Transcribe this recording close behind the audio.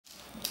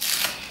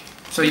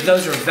So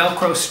those are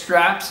Velcro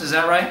straps, is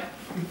that right?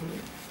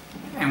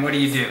 Mm-hmm. And what do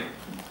you do?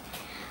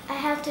 I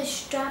have to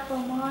strap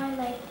them on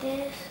like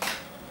this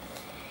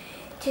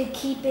to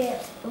keep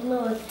it a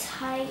little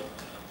tight.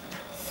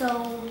 So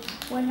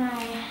when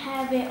I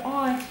have it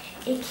on,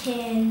 it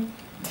can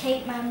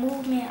take my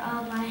movement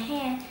of my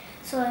hand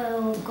so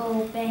it'll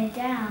go bend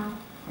down.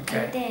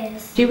 Okay. Like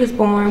this. She was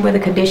born with a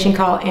condition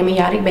called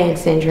Amniotic Band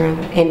Syndrome,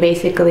 and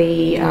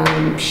basically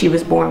she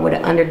was born with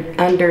an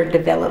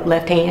underdeveloped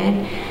left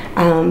hand.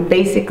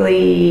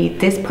 Basically,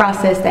 this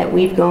process that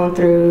we've gone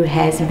through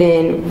has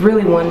been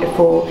really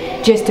wonderful,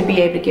 just to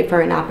be able to give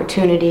her an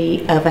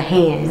opportunity of a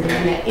hand.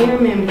 When that inner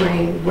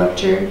membrane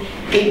ruptured,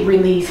 it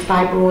released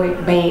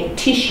fibroid band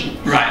tissue.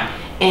 Right.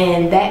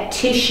 And that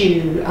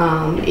tissue,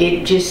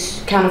 it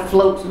just kind of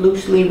floats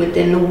loosely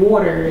within the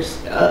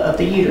waters of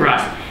the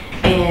uterus. Right.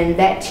 And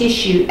that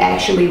tissue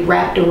actually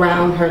wrapped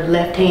around her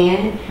left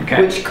hand,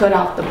 okay, which cut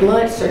off the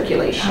blood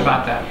circulation. How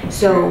about that?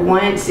 So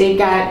once it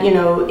got, you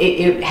know,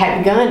 it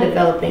had begun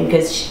developing,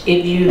 because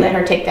if you let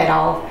her take that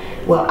off,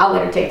 well, I'll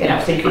let her take that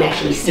off so you can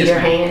actually see her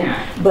hand.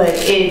 Yeah. But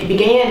it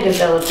began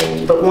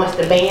developing, but once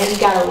the bands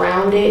got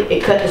around it,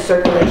 it cut the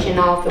circulation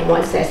off, and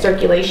once that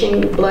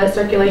blood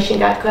circulation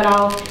got cut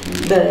off,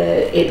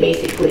 it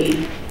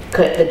basically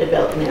cut the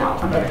development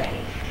off. Okay.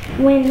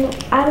 When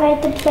I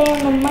like to play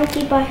on the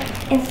monkey bar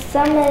in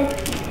summer,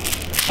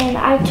 and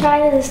I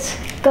try to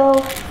go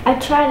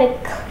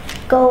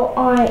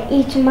on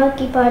each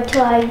monkey bar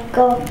till I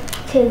go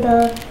to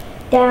the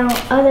down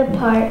other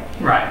part.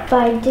 Right.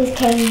 But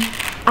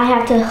I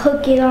have to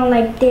hook it on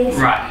like this.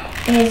 Right.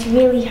 And it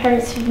really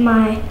hurts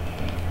my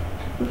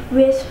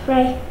wrist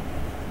right,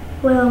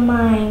 well,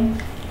 my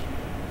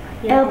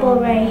elbow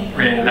right here.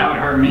 Yeah, that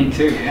would hurt me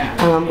too,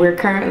 yeah. We're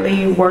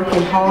currently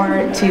working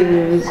hard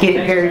to get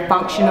it very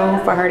functional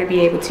for her to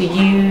be able to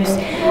use.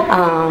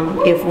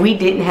 If we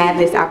didn't have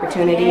this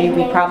opportunity,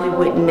 we probably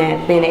wouldn't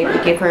have been able to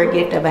give her a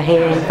gift of a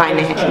hand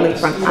financially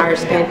from our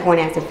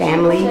standpoint as a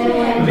family.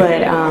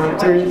 But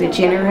through the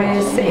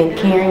generous and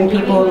caring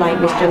people like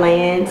Mr.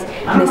 Lance,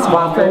 Ms.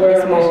 Walker,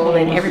 Ms. Mole,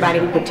 and everybody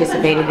who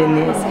participated in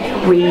this,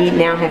 we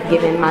now have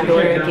given my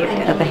daughter a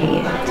gift of a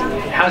hand.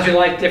 How's your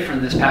life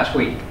different this past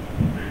week?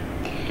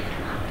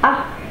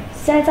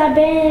 Since I've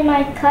been in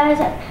my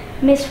class,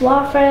 Miss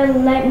Walker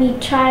let me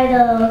try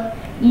to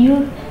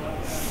use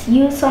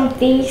some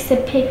things to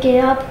pick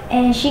it up,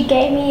 and she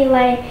gave me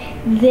like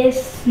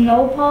this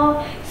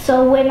snowball,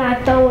 so when I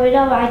throw it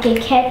up, I can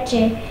catch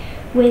it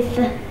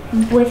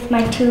with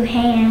my two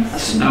hands. A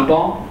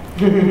snowball?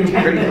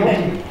 Pretty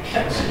cool.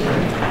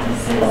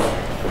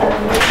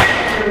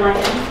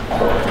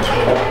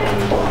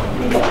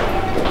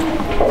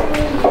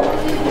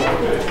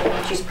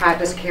 She's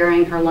practiced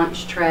carrying her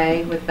lunch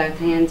tray with both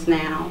hands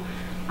now.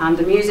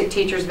 The music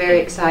teacher's very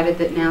excited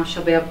that now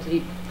she'll be able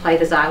to play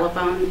the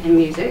xylophone in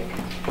music.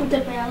 With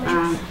the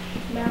mallets.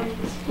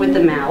 With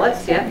the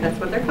mallets, yeah, that's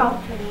what they're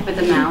called. With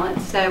the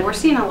mallets. So we're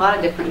seeing a lot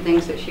of different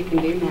things that she can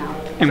do now.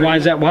 And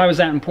why was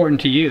that important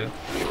to you?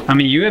 I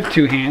mean, you have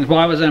two hands.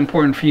 Why was that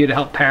important for you to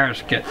help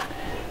Parris get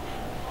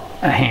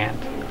a hand?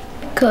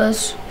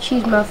 Because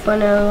she's my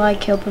friend and I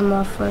like helping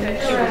my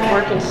friends. She was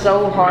working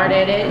so hard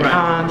at it.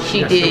 Right.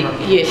 She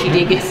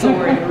did get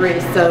sore in the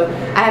wrist. So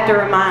I have to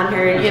remind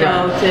her, you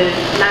know, to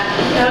not,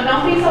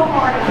 don't be so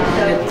hard on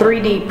yourself. The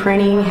 3D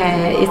printing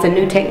is a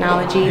new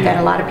technology that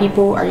a lot of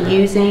people are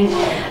using.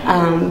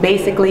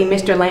 Basically,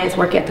 Mr. Lance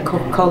works at the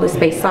Coca-Cola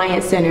Space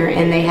Science Center,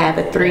 and they have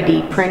a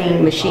 3D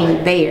printing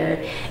machine there.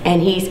 And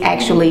he's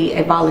actually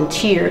a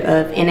volunteer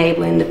of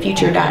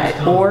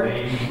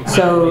EnablingTheFuture.org.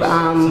 So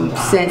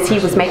since he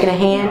was making a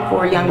hand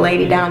for a young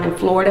lady down in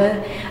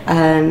Florida,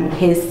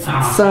 his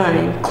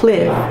son,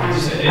 Cliff,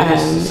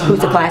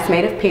 who's a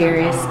classmate of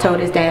Parris, told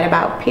his dad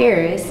about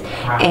Parris,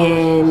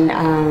 and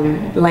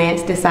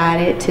Lance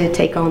decided to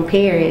take on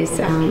Parris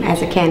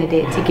as a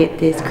candidate to get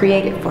this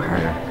created for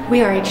her.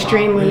 We are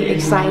extremely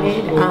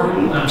excited.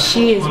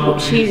 She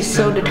is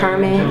so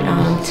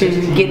determined to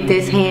get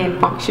this hand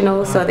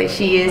functional so that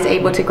she is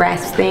able to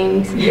grasp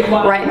things.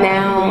 Right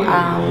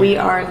now, we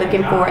are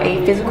looking for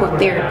a physical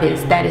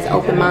therapist that is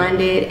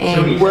open-minded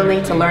and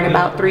willing to learn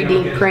about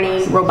 3D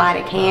printing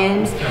robotic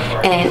hands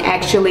and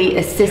actually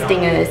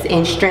assisting us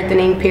in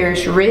strengthening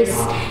Parris'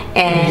 wrists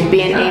and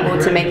being able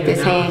to make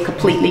this hand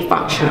completely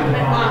functional.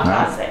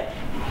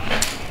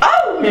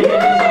 Oh,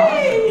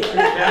 yay!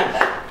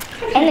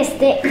 And it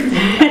sticks.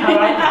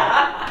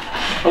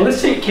 Well, let's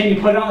see. Can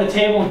you put it on the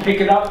table and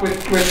pick it up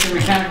with the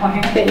mechanical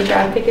hand? Can you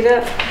try to pick it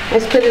up?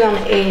 Let's put it on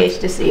the edge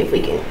to see if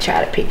we can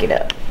try to pick it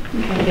up.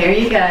 Okay, there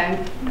you go.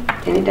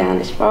 Bend it down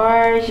as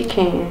far as you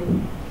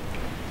can.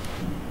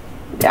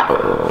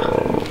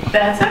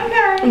 That's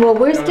okay. Well,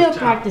 we're still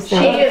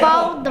practicing.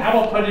 How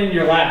about put it in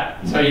your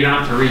lap so you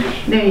don't have to reach?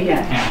 There you go.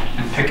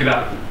 Yeah, and pick it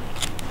up.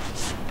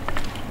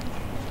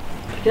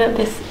 Pick it up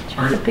this.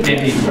 Or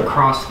maybe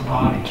across the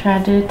body. Try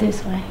to do it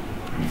this way.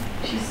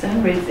 She's so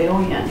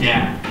resilient.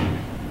 Yeah.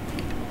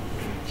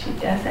 She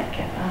does that.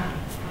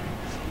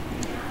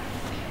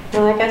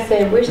 And like I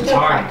said, we're still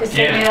practicing.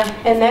 Yeah.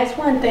 And that's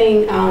one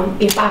thing,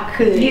 if I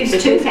could. Use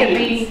if two this could hands.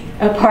 be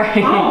a part.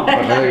 Oh.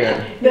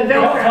 The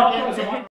velcro.